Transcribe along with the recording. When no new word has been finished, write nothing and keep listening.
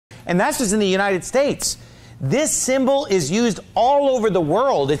And that's just in the United States. This symbol is used all over the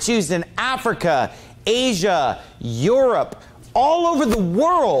world. It's used in Africa, Asia, Europe, all over the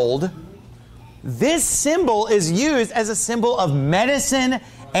world. This symbol is used as a symbol of medicine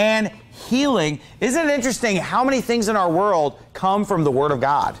and healing. Isn't it interesting how many things in our world come from the Word of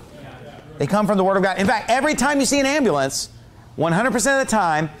God? They come from the Word of God. In fact, every time you see an ambulance, 100% of the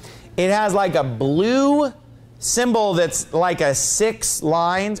time, it has like a blue symbol that's like a 6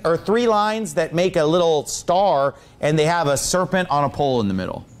 lines or 3 lines that make a little star, and they have a serpent on a pole in the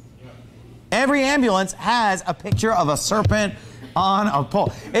middle. Every ambulance has a picture of a serpent on a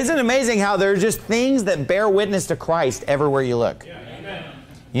pole. Isn't it amazing how there are just things that bear witness to Christ everywhere you look?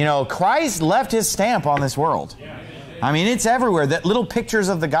 You know, Christ left His stamp on this world. I mean, it's everywhere. That little pictures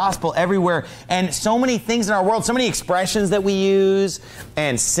of the gospel everywhere. And so many things in our world, so many expressions that we use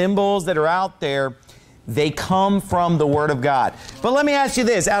and symbols that are out there, they come from the Word of God. But let me ask you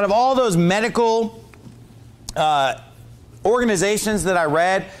this. Out of all those medical organizations that I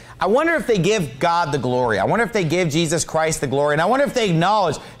read, I wonder if they give God the glory. I wonder if they give Jesus Christ the glory. And I wonder if they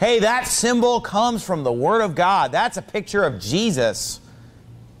acknowledge, hey, that symbol comes from the Word of God. That's a picture of Jesus.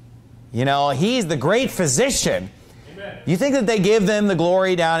 You know, He's the great physician. You think that they give them the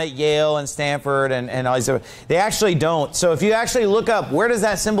glory down at Yale and Stanford and all these other? They actually don't. So if you actually look up, where does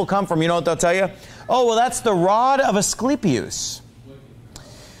that symbol come from? You know what they'll tell you? Oh, well, that's the rod of Asclepius.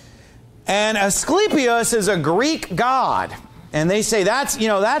 And Asclepius is a Greek god. And they say that's, you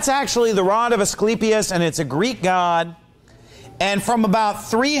know, that's actually the rod of Asclepius, and it's a Greek god. And from about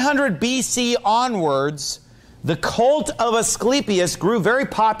 300 BC onwards, the cult of Asclepius grew very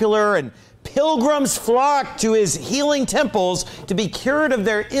popular, and pilgrims flocked to his healing temples to be cured of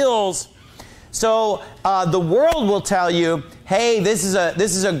their ills. So the world will tell you, hey, this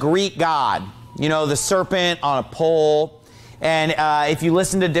is a Greek god. You know, the serpent on a pole. And if you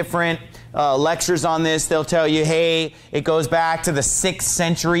listen to different lectures on this, they'll tell you, hey, it goes back to the 6th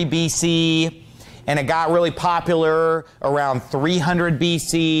century BC, and it got really popular around 300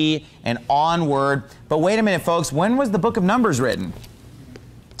 BC and onward. But wait a minute, folks, when was the book of Numbers written?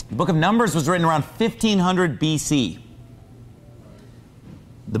 The book of Numbers was written around 1500 BC.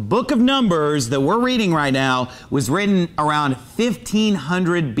 The book of Numbers that we're reading right now was written around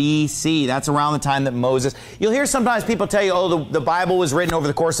 1500 BC. That's around the time that Moses... You'll hear sometimes people tell you, oh, the Bible was written over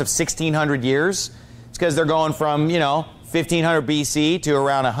the course of 1600 years. It's because they're going from, you know, 1500 BC to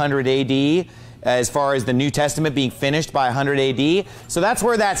around 100 AD, as far as the New Testament being finished by 100 AD. So that's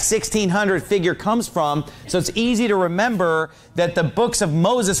where that 1600 figure comes from. So it's easy to remember that the books of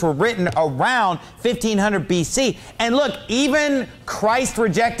Moses were written around 1500 BC. And look, even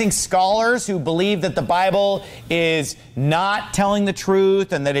Christ-rejecting scholars who believe that the Bible is not telling the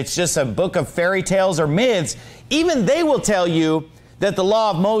truth and that it's just a book of fairy tales or myths, even they will tell you that the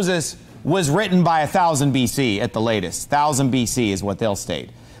law of Moses was written by 1000 BC at the latest. 1000 BC is what they'll state.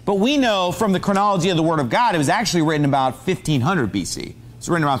 But we know from the chronology of the Word of God, it was actually written about 1500 BC. It's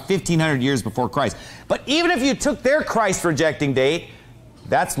written around 1500 years before Christ. But even if you took their Christ-rejecting date,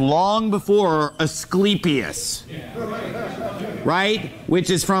 that's long before Asclepius, right?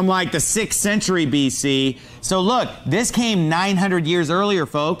 Which is from like the 6th century BC. So look, this came 900 years earlier,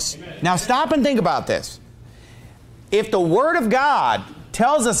 folks. Now stop and think about this. If the Word of God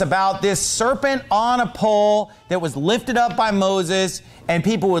tells us about this serpent on a pole that was lifted up by Moses, and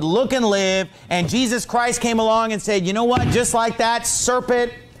people would look and live, and Jesus Christ came along and said, you know what, just like that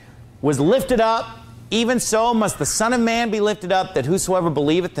serpent was lifted up, even so must the Son of Man be lifted up, that whosoever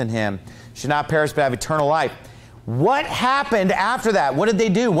believeth in Him should not perish but have eternal life. What happened after that? What did they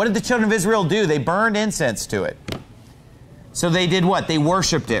do? What did the children of Israel do? They burned incense to it. So they did what? They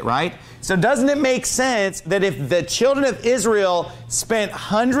worshiped it, right? So doesn't it make sense that if the children of Israel spent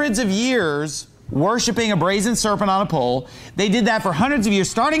hundreds of years worshiping a brazen serpent on a pole, they did that for hundreds of years,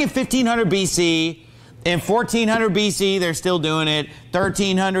 starting in 1500 BC, in 1400 BC, they're still doing it,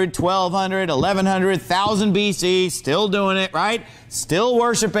 1300, 1200, 1100, 1000 BC, still doing it, right? Still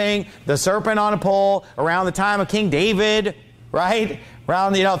worshiping the serpent on a pole around the time of King David, right?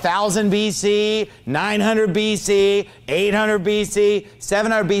 Around, 1000 BC, 900 BC, 800 BC,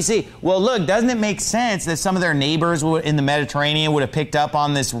 700 BC. Well, look, doesn't it make sense that some of their neighbors in the Mediterranean would have picked up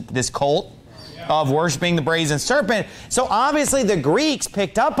on this cult of worshiping the brazen serpent? So obviously the Greeks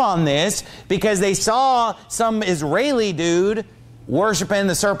picked up on this because they saw some Israeli dude worshiping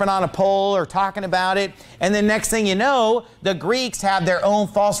the serpent on a pole or talking about it. And then next thing you know, the Greeks have their own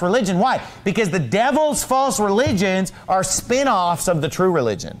false religion. Why? Because the devil's false religions are spin-offs of the true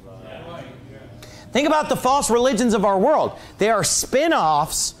religion. Think about the false religions of our world. They are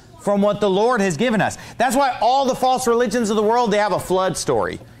spin-offs from what the Lord has given us. That's why all the false religions of the world, they have a flood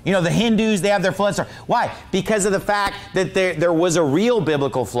story. You know, the Hindus, they have their flood story. Why? Because of the fact that there was a real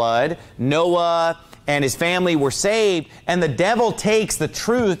biblical flood. Noah and his family were saved, and the devil takes the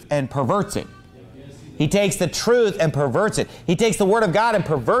truth and perverts it. He takes the truth and perverts it. He takes the Word of God and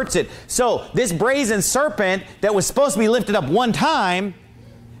perverts it. So this brazen serpent that was supposed to be lifted up one time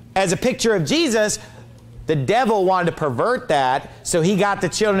as a picture of Jesus, the devil wanted to pervert that, so he got the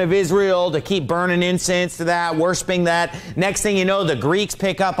children of Israel to keep burning incense to that, worshiping that. Next thing you know, the Greeks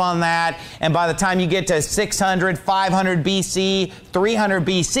pick up on that, and by the time you get to 600, 500 BC, 300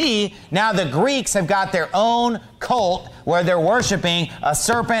 BC, now the Greeks have got their own cult where they're worshiping a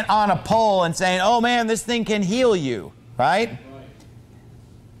serpent on a pole and saying, oh man, this thing can heal you, right?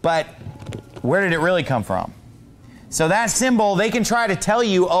 But where did it really come from? So that symbol, they can try to tell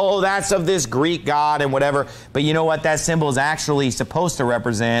you, oh, that's of this Greek god and whatever. But you know what? That symbol is actually supposed to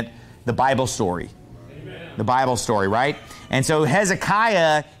represent the Bible story. Amen. The Bible story, right? And so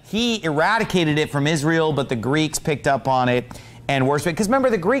Hezekiah, he eradicated it from Israel, but the Greeks picked up on it and worshiped it. Because remember,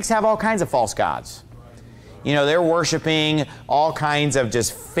 the Greeks have all kinds of false gods. You know, they're worshiping all kinds of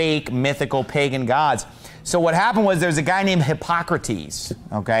just fake, mythical, pagan gods. So what happened was there's a guy named Hippocrates,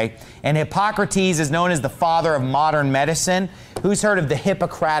 okay? And Hippocrates is known as the father of modern medicine. Who's heard of the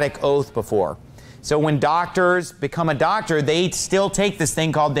Hippocratic Oath before? So when doctors become a doctor, they still take this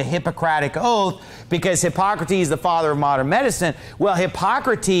thing called the Hippocratic Oath because Hippocrates is the father of modern medicine. Well,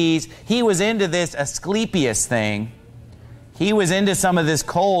 Hippocrates, he was into this Asclepius thing. He was into some of this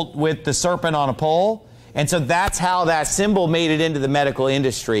cult with the serpent on a pole. And so that's how that symbol made it into the medical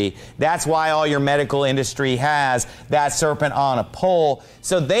industry. That's why all your medical industry has that serpent on a pole.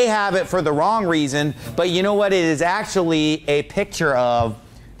 So they have it for the wrong reason. But you know what? It is actually a picture of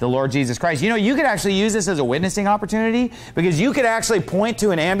the Lord Jesus Christ. You know, you could actually use this as a witnessing opportunity because you could actually point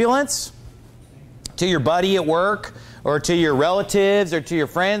to an ambulance, to your buddy at work, or to your relatives, or to your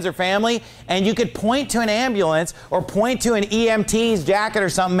friends or family, and you could point to an ambulance or point to an EMT's jacket or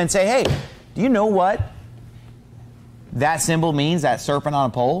something and say, hey, do you know what that symbol means, that serpent on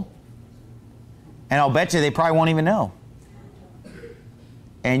a pole? And I'll bet you they probably won't even know.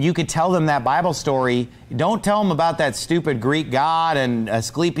 And you could tell them that Bible story. Don't tell them about that stupid Greek god and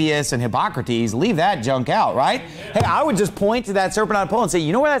Asclepius and Hippocrates. Leave that junk out, right? Hey, I would just point to that serpent on a pole and say,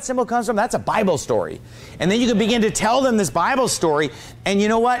 you know where that symbol comes from? That's a Bible story. And then you could begin to tell them this Bible story. And you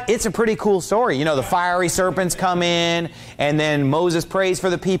know what? It's a pretty cool story. You know, the fiery serpents come in, and then Moses prays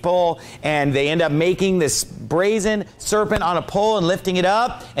for the people, and they end up making this brazen serpent on a pole and lifting it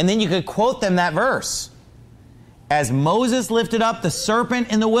up. And then you could quote them that verse. As Moses lifted up the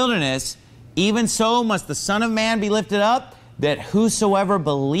serpent in the wilderness, even so must the Son of Man be lifted up, that whosoever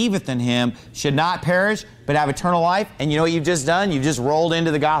believeth in him should not perish, but have eternal life. And you know what you've just done? You've just rolled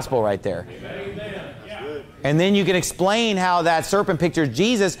into the gospel right there. Amen. Yeah. And then you can explain how that serpent pictures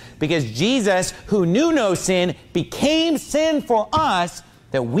Jesus, because Jesus, who knew no sin, became sin for us,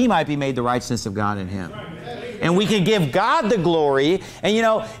 that we might be made the righteousness of God in him. And we can give God the glory. And you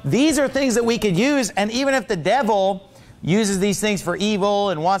know, these are things that we could use. And even if the devil uses these things for evil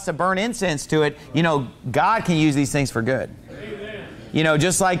and wants to burn incense to it, you know, God can use these things for good. Amen. You know,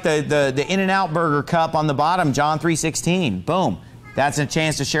 just like the In-N-Out Burger cup on the bottom, John 3:16. Boom. That's a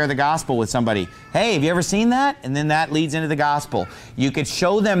chance to share the gospel with somebody. Hey, have you ever seen that? And then that leads into the gospel. You could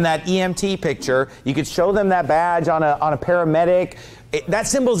show them that EMT picture. You could show them that badge on a paramedic. That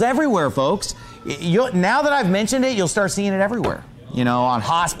symbol's everywhere, folks. Now that I've mentioned it, you'll start seeing it everywhere. You know, on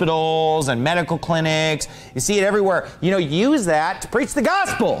hospitals and medical clinics. You see it everywhere. You know, use that to preach the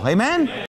gospel. Amen?